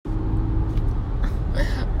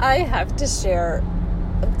I have to share,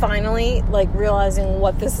 finally, like, realizing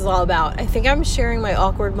what this is all about. I think I'm sharing my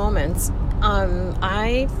awkward moments.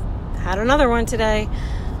 I had another one today,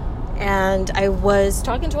 and I was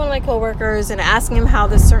talking to one of my coworkers and asking him how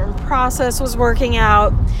this certain process was working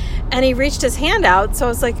out, and he reached his hand out, so I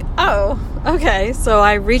was like, oh, okay. So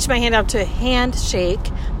I reached my hand out to handshake,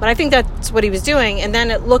 but I think that's what he was doing, and then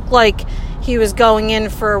it looked like he was going in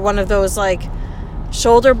for one of those, like,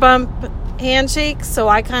 shoulder bump handshakes, so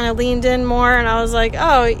I kind of leaned in more, and I was like,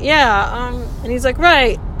 oh, yeah, and he's like,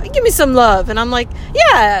 right, give me some love, and I'm like,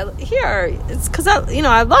 yeah, here, it's because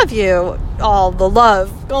I love you, all the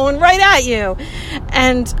love going right at you,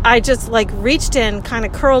 and I just, like, reached in, kind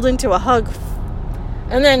of curled into a hug,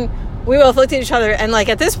 and then we both looked at each other, and, like,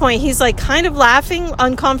 at this point, he's, like, kind of laughing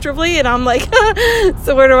uncomfortably, and I'm like,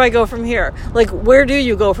 so where do I go from here? Like, where do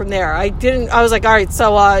you go from there? I was like, all right,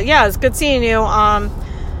 so, yeah, it's good seeing you,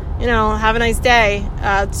 have a nice day,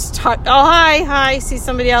 just talk, oh, hi, see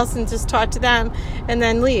somebody else and just talk to them, and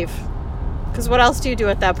then leave, because what else do you do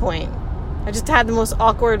at that point? I just had the most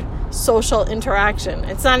awkward social interaction.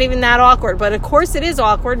 It's not even that awkward, but of course it is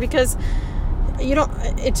awkward, because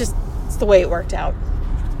it's the way it worked out.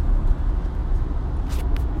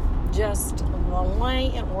 Just the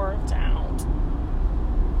way it worked out.